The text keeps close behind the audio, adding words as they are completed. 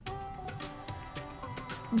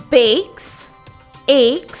bakes,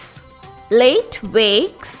 aches, late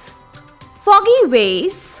wakes, foggy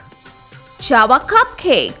ways, Java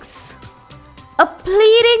cupcakes, a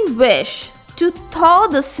pleading wish to thaw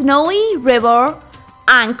the snowy river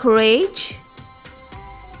anchorage,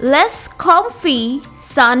 less comfy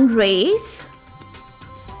sun rays,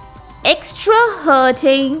 extra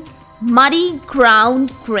hurting muddy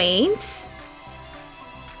ground grains,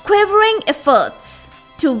 quivering efforts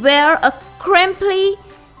to wear a crimply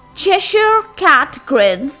Cheshire cat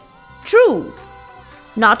grin, true,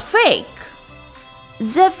 not fake.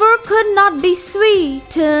 Zephyr could not be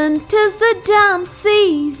sweetened, 'tis the damn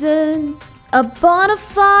season. A bona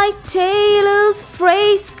fide tailor's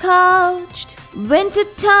phrase couched,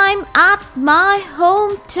 wintertime at my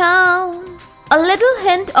hometown. A little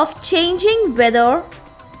hint of changing weather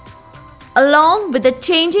along with the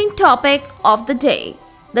changing topic of the day.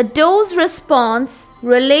 The dose response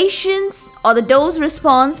relations or the dose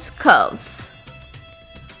response curves.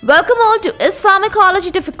 Welcome all to Is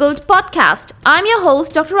Pharmacology Difficult podcast. I'm your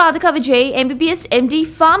host Dr. Radhika Vijay, MBBS MD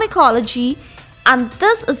Pharmacology, and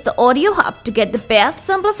this is the audio hub to get the best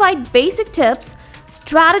simplified basic tips,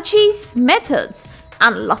 strategies, methods,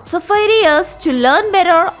 and lots of ideas to learn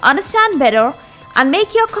better, understand better, and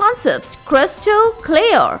make your concept crystal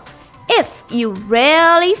clear. If you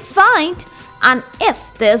really find and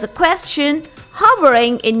if there's a question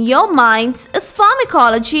hovering in your minds, is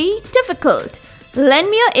pharmacology difficult? Lend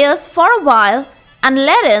me your ears for a while and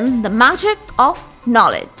let in the magic of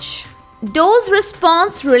knowledge.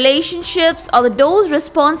 Dose-response relationships or the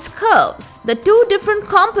dose-response curves, the two different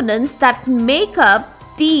components that make up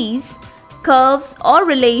these curves or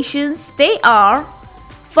relations, they are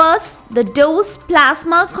first the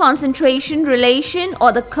dose-plasma concentration relation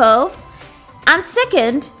or the curve, and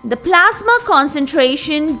second the plasma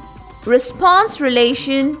concentration response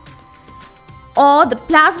relation or the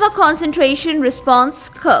plasma concentration response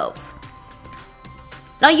curve.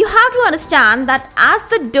 Now you have to understand that as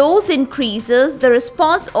the dose increases, the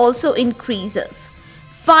response also increases.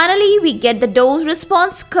 Finally, we get the dose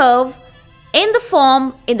response curve in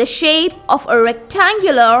the shape of a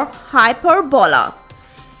rectangular hyperbola.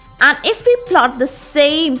 And if we plot the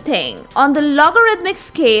same thing on the logarithmic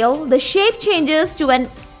scale, the shape changes to an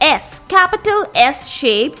S, capital S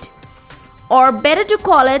shaped, or better to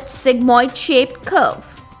call it sigmoid shaped curve.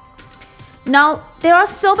 Now, there are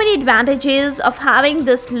so many advantages of having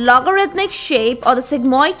this logarithmic shape or the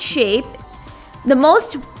sigmoid shape. The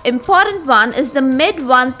most important one is the mid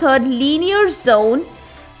 1/3 linear zone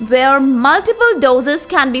where multiple doses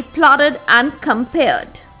can be plotted and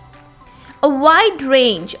compared. A wide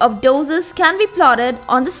range of doses can be plotted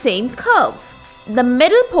on the same curve. The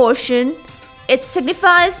middle portion, it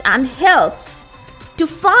signifies and helps to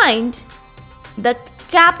find the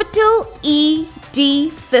capital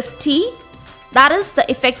ED50, that is the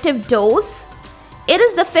effective dose. It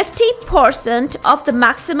is the 50% of the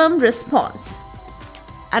maximum response.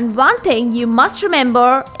 And one thing you must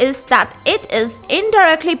remember is that it is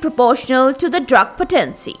indirectly proportional to the drug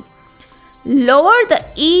potency. Lower the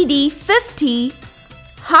ED50,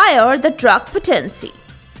 higher the drug potency.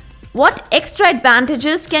 What extra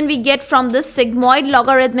advantages can we get from this sigmoid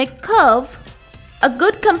logarithmic curve? A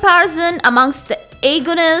good comparison amongst the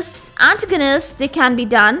agonists, antagonists, they can be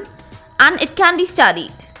done and it can be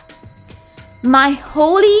studied. My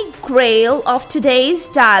holy grail of today's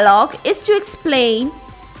dialogue is to explain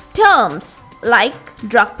terms like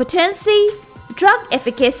drug potency, drug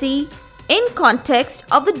efficacy in context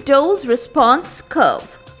of the dose response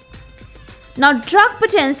curve. Now, drug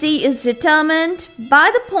potency is determined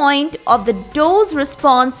by the point of the dose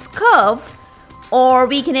response curve, or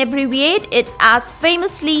we can abbreviate it as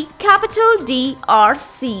famously capital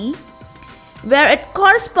DRC, where it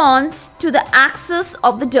corresponds to the axis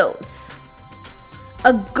of the dose.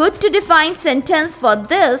 A good to define sentence for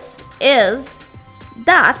this is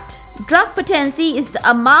that drug potency is the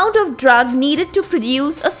amount of drug needed to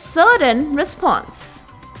produce a certain response.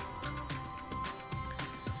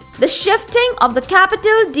 The shifting of the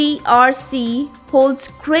capital DRC holds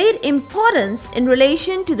great importance in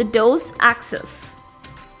relation to the dose axis.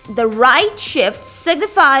 The right shift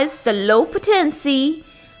signifies the low potency,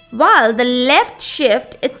 while the left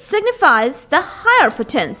shift, it signifies the higher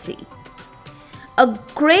potency. A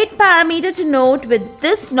great parameter to note with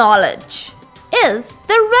this knowledge is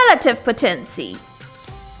the relative potency.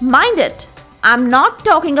 Mind it, I'm not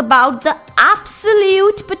talking about the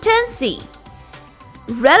absolute potency.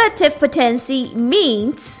 Relative potency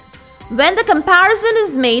means when the comparison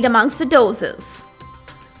is made amongst the doses.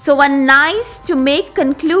 So one nice to make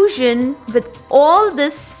conclusion with all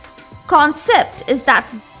this concept is that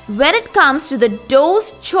when it comes to the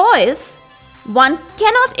dose choice, one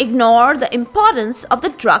cannot ignore the importance of the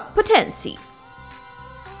drug potency.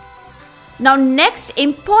 Now, next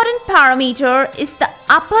important parameter is the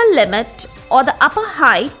upper limit or the upper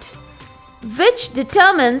height, which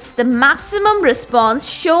determines the maximum response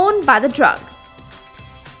shown by the drug.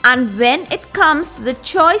 And when it comes to the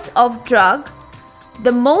choice of drug,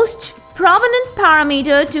 the most prominent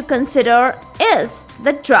parameter to consider is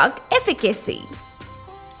the drug efficacy.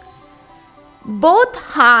 Both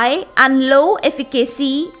high and low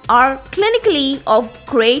efficacy are clinically of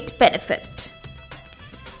great benefit.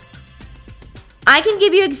 I can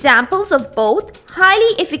give you examples of both.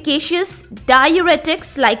 Highly efficacious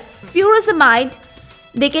diuretics like furosemide,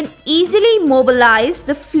 they can easily mobilize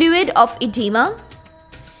the fluid of edema.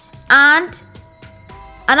 And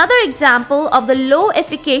another example of the low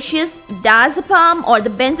efficacious diazepam or the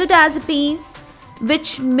benzodiazepines,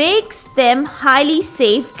 which makes them highly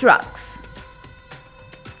safe drugs.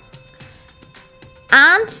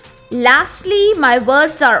 And lastly, my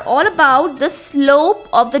words are all about the slope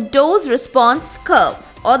of the dose response curve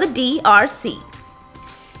or the DRC.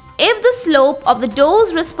 If the slope of the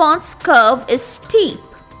dose response curve is steep,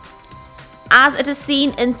 as it is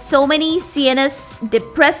seen in so many CNS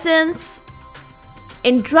depressants,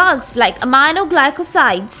 in drugs like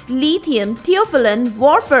aminoglycosides, lithium, theophylline,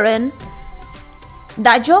 warfarin,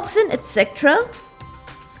 digoxin, etc.,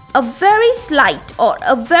 a very slight or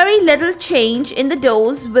a very little change in the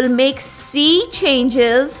dose will make sea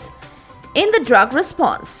changes in the drug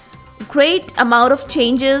response. Great amount of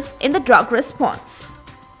changes in the drug response.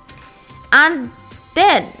 And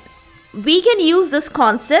then we can use this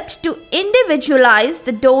concept to individualize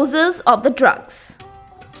the doses of the drugs.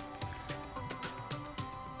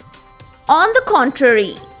 On the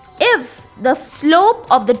contrary, if the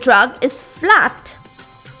slope of the drug is flat,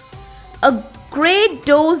 a great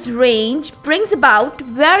dose range brings about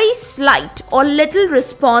very slight or little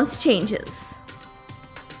response changes.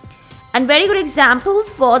 And very good examples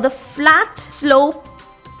for the flat slope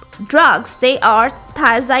drugs, they are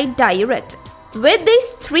thiazide diuretic. With these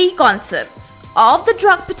three concepts of the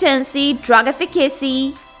drug potency, drug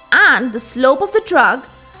efficacy, and the slope of the drug,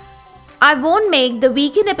 I won't make the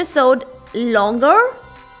weekend episode longer.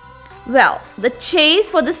 Well, the chase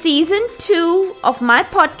for the season 2 of my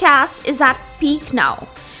podcast is at peak now.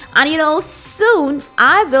 And soon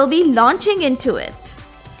I will be launching into it.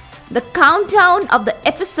 The countdown of the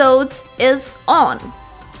episodes is on.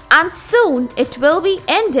 And soon it will be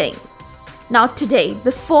ending. Now today,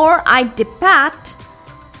 before I depart,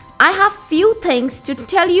 I have few things to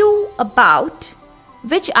tell you about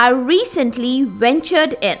which I recently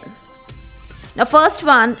ventured in. Now, first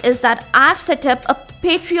one is that I've set up a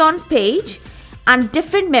Patreon page and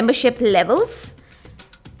different membership levels.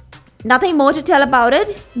 Nothing more to tell about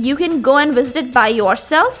it. You can go and visit it by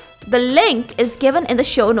yourself. The link is given in the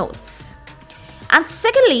show notes. And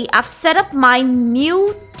secondly, I've set up my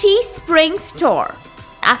new Teespring store.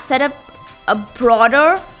 I've set up a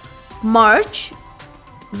broader merch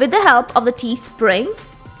with the help of the Teespring.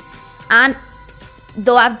 And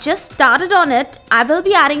though I've just started on it, I will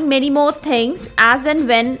be adding many more things as and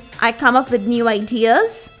when I come up with new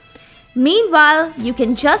ideas. Meanwhile, you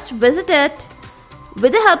can just visit it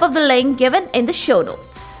with the help of the link given in the show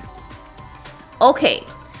notes. Okay,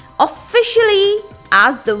 officially,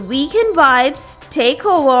 as the weekend vibes take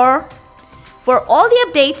over, for all the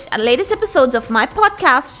updates and latest episodes of my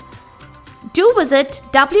podcast, do visit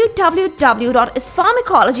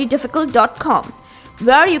www.ispharmacologydifficult.com,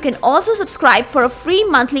 where you can also subscribe for a free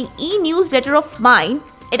monthly e-newsletter of mine.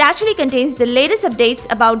 It actually contains the latest updates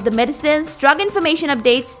about the medicines, drug information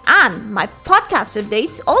updates, and my podcast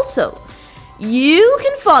updates also. You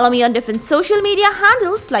can follow me on different social media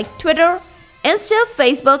handles like Twitter, Insta,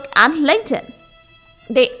 Facebook, and LinkedIn.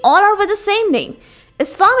 They all are with the same name,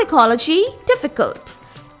 is Pharmacology Difficult.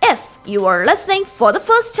 If you are listening for the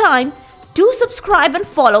first time, do subscribe and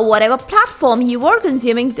follow whatever platform you are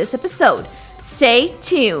consuming this episode. Stay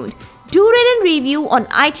tuned. Do rate and review on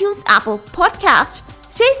iTunes, Apple Podcast.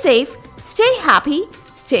 Stay safe, stay happy,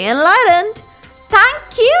 stay enlightened.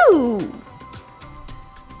 Thank you.